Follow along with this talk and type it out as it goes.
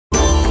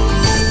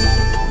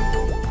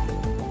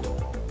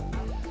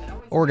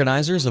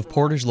Organizers of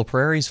Portage La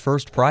Prairie's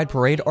first Pride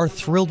Parade are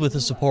thrilled with the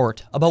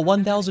support. About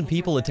 1,000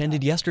 people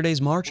attended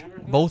yesterday's march,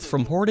 both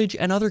from Portage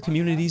and other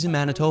communities in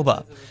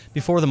Manitoba.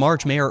 Before the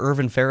march, Mayor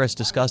Irvin Ferris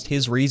discussed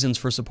his reasons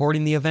for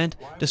supporting the event,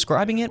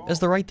 describing it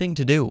as the right thing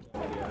to do.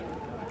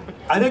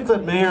 I think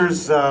that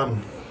mayors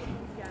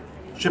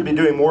should be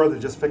doing more than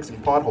just fixing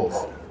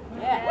potholes.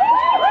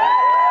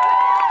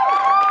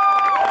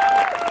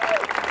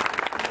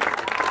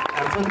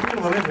 And for the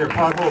people that live here,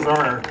 potholes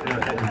are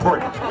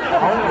important.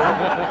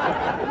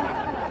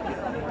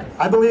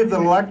 I believe that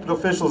elected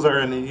officials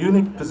are in a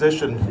unique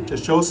position to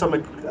show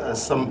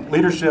some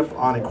leadership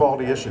on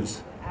equality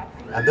issues.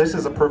 And this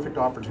is a perfect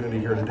opportunity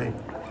here today.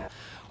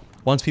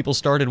 Once people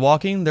started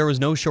walking, there was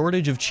no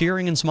shortage of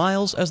cheering and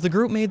smiles as the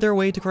group made their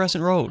way to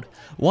Crescent Road.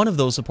 One of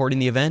those supporting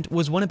the event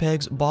was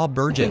Winnipeg's Bob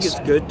Burgess. I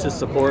think it's good to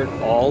support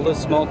all the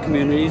small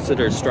communities that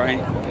are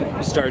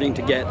starting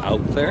to get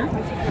out there.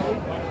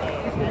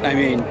 I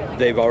mean,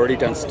 they've already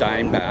done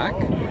Steinbach,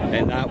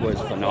 and that was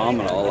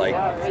phenomenal. Like,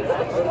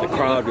 the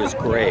crowd was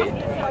great.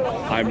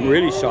 I'm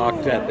really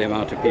shocked at the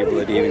amount of people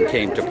that even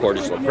came to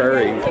Portage La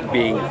Prairie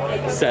being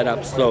set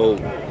up so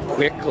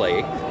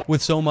quickly.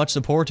 With so much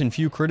support and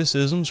few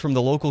criticisms from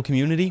the local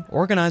community,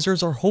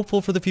 organizers are hopeful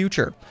for the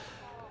future.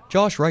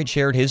 Josh Wright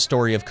shared his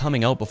story of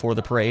coming out before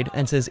the parade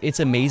and says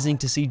it's amazing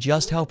to see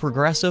just how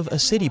progressive a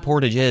city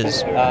Portage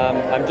is.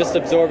 I'm just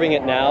absorbing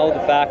it now, the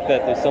fact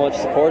that there's so much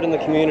support in the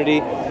community.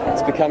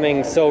 It's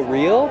becoming so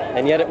real,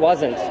 and yet it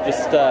wasn't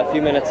just a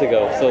few minutes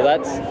ago. So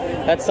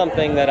that's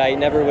something that I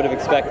never would have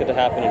expected to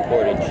happen in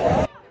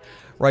Portage.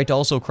 Wright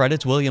also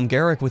credits William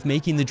Garrick with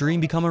making the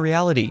dream become a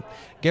reality.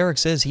 Garrick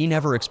says he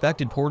never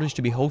expected Portage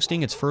to be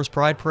hosting its first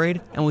Pride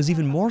Parade and was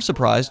even more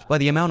surprised by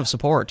the amount of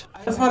support.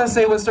 I just want to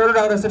say what started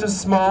out as such a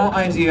small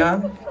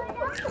idea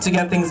to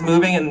get things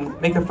moving and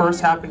make the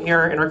first happen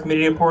here in our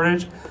community of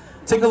Portage.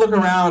 Take a look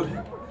around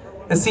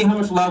and see how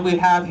much love we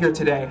have here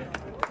today.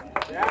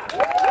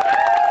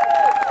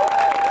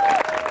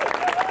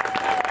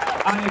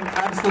 I am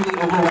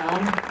absolutely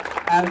overwhelmed,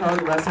 as are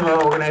the rest of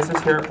our organizers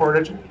here at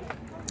Portage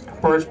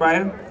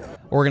Pride.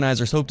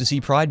 Organizers hope to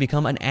see Pride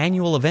become an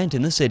annual event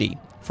in the city.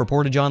 For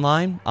Portage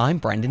Online, I'm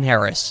Brendan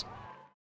Harris.